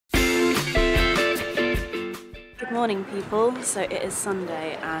Good morning people, so it is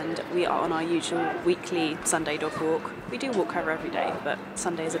Sunday and we are on our usual weekly Sunday dog walk. We do walk over every day, but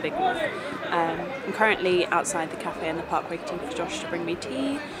Sunday is a big walk. I'm currently outside the cafe in the park waiting for Josh to bring me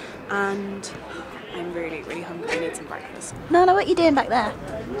tea and I'm really hungry. I need some breakfast. Nana, what are you doing back there?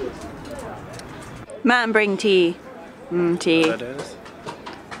 Man, bring tea. Tea.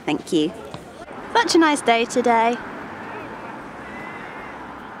 Thank you. Such a nice day today.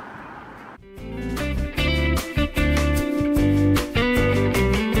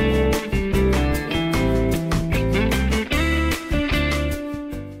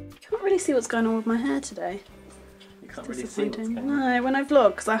 See what's going on with my hair today. You can't really see what's going on. No, when I vlog,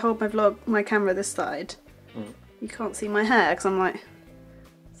 because I hold my camera this side, you can't see my hair because I'm like,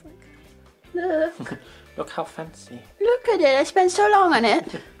 it's like, look. Look how fancy. Look at it, I spent so long on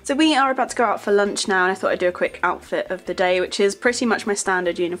it. So we are about to go out for lunch now and I thought I'd do a quick outfit of the day, which is pretty much my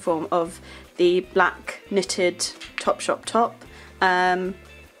standard uniform of the black knitted Topshop top,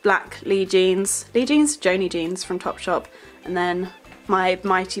 black Lee jeans, Joni jeans from Topshop, and then my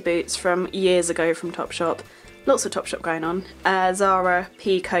mighty boots from years ago from Topshop. Lots of Topshop going on. Zara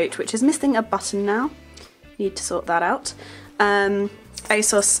pea coat, which is missing a button now. Need to sort that out.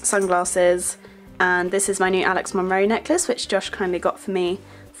 ASOS sunglasses, and this is my new Alex Monroe necklace, which Josh kindly got for me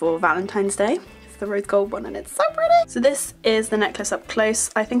for Valentine's Day. It's the rose gold one and it's so pretty. So this is the necklace up close.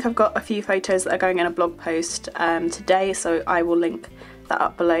 I think I've got a few photos that are going in a blog post today, so I will link that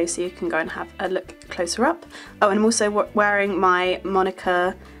up below so you can go and have a look closer up. Oh, and I'm also wearing my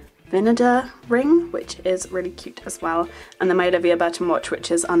Monica Vinader ring, which is really cute as well, and then my Olivia Burton watch, which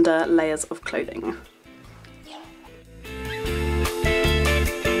is under layers of clothing.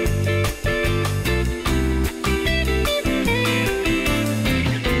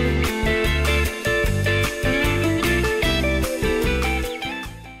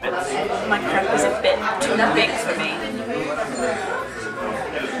 My crep is a bit too big for me.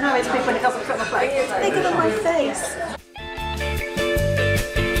 No, it's big when it doesn't fit my face. It's bigger than my face.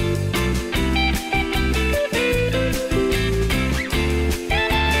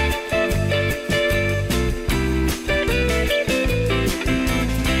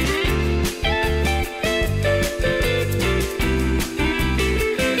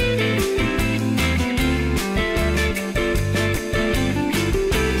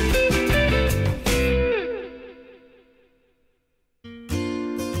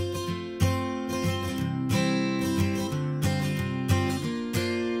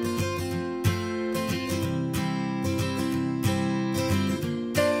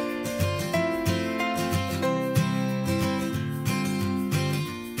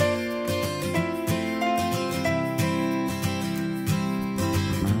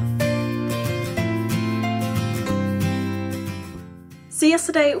 So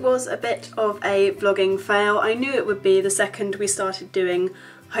yesterday was a bit of a vlogging fail. I knew it would be the second we started doing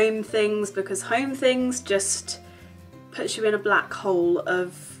home things, because home things just puts you in a black hole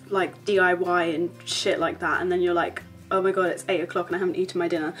of like DIY and shit like that, and then you're like, oh my god, it's 8 o'clock and I haven't eaten my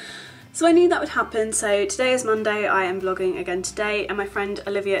dinner. So I knew that would happen, so today is Monday, I am vlogging again today, and my friend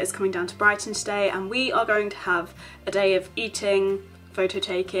Olivia is coming down to Brighton today, and we are going to have a day of eating, photo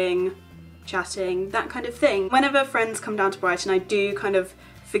taking, chatting, that kind of thing. Whenever friends come down to Brighton, I do kind of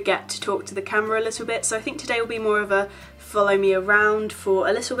forget to talk to the camera a little bit, so I think today will be more of a follow me around for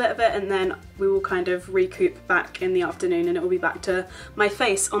a little bit of it, and then we will kind of recoup back in the afternoon and it will be back to my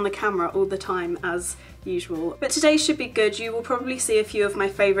face on the camera all the time as usual. But today should be good. You will probably see a few of my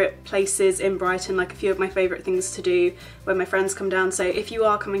favourite places in Brighton, like a few of my favourite things to do when my friends come down, so if you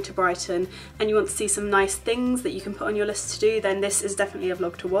are coming to Brighton and you want to see some nice things that you can put on your list to do, then this is definitely a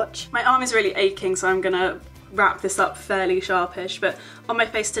vlog to watch. My arm is really aching, so I'm gonna wrap this up fairly sharpish, but on my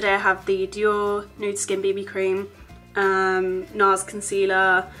face today I have the Dior Nude Skin BB Cream, NARS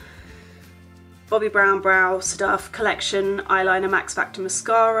Concealer, Bobbi Brown Brow Stuff Collection Eyeliner Maxfactor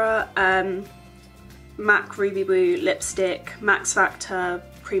Mascara, MAC Ruby Woo Lipstick, Maxfactor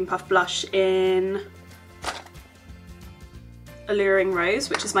Cream Puff Blush in Alluring Rose,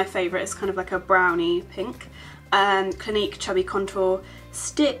 which is my favourite, it's kind of like a brownie pink, Clinique Chubby Contour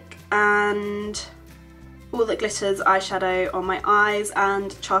Stick, and All That Glitters eyeshadow on my eyes,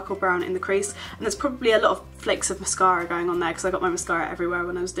 and charcoal brown in the crease, and there's probably a lot of flakes of mascara going on there because I got my mascara everywhere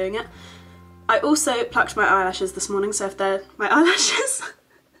when I was doing it. I also plucked my eyelashes this morning, so if they're my eyelashes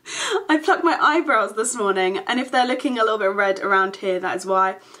I plucked my eyebrows this morning, and if they're looking a little bit red around here, that is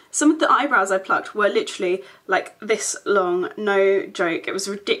why. Some of the eyebrows I plucked were literally like this long, no joke, it was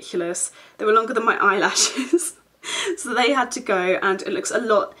ridiculous. They were longer than my eyelashes. So they had to go, and it looks a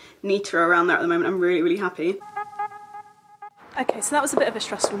lot neater around there at the moment. I'm really happy. Okay, so that was a bit of a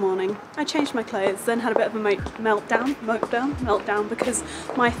stressful morning. I changed my clothes, then had a bit of a meltdown because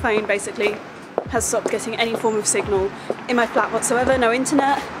my phone basically has stopped getting any form of signal in my flat whatsoever. No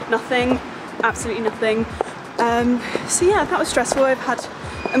internet, nothing, absolutely nothing. So yeah, that was stressful. I've had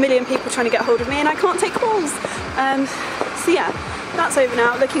a million people trying to get hold of me and I can't take calls. So yeah, that's over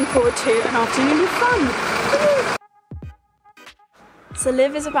now. Looking forward to an afternoon of fun. Woo! So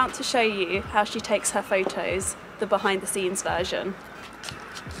Liv is about to show you how she takes her photos, the behind the scenes version.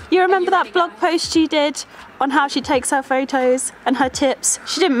 You remember that blog post she did on how she takes her photos and her tips?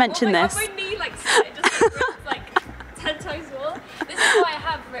 She didn't mention this. God, my knee like just ripped like 10 times more. This is why I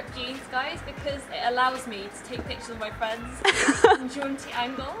have ripped jeans, guys, because it allows me to take pictures of my friends in jaunty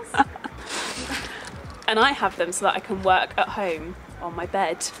angles. And I have them so that I can work at home on my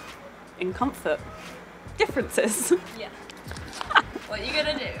bed in comfort. Differences. Yeah. What are you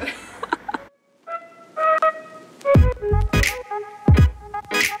gonna do?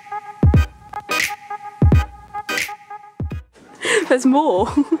 There's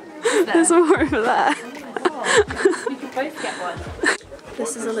more. There's more over there. Oh, we can both get one.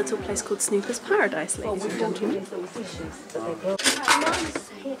 This is a little place called Snooper's Paradise, ladies and gentlemen.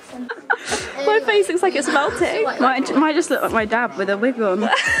 My face looks like it's melting. Might just look like my dad with a wig on.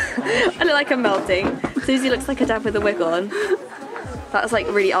 I look like I'm melting. Susie looks like a dad with a wig on. That's like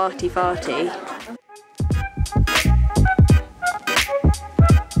really arty-farty.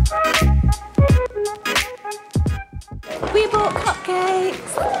 We bought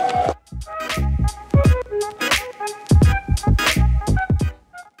cupcakes!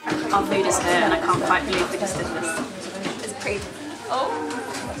 Our food is here and I can't quite believe we just did this. It's pretty. Oh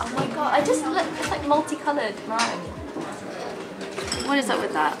my god, I just look, it's like multicoloured. Right. What is up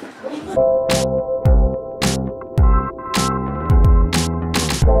with that?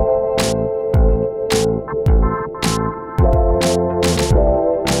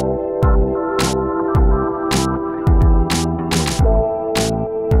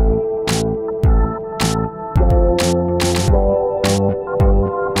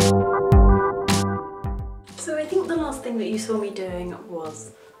 That you saw me doing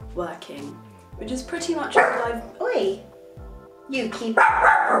was working, which is pretty much all I've... Oi! You keep...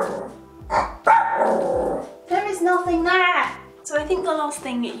 There is nothing there! So I think the last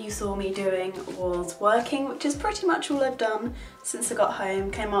thing you saw me doing was working, which is pretty much all I've done since I got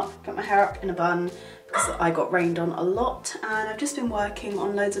home. Came up, put my hair up in a bun because I got rained on a lot, and I've just been working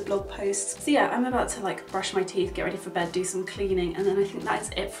on loads of blog posts. So yeah, I'm about to like brush my teeth, get ready for bed, do some cleaning, and then I think that is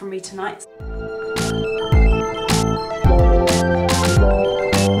it from me tonight.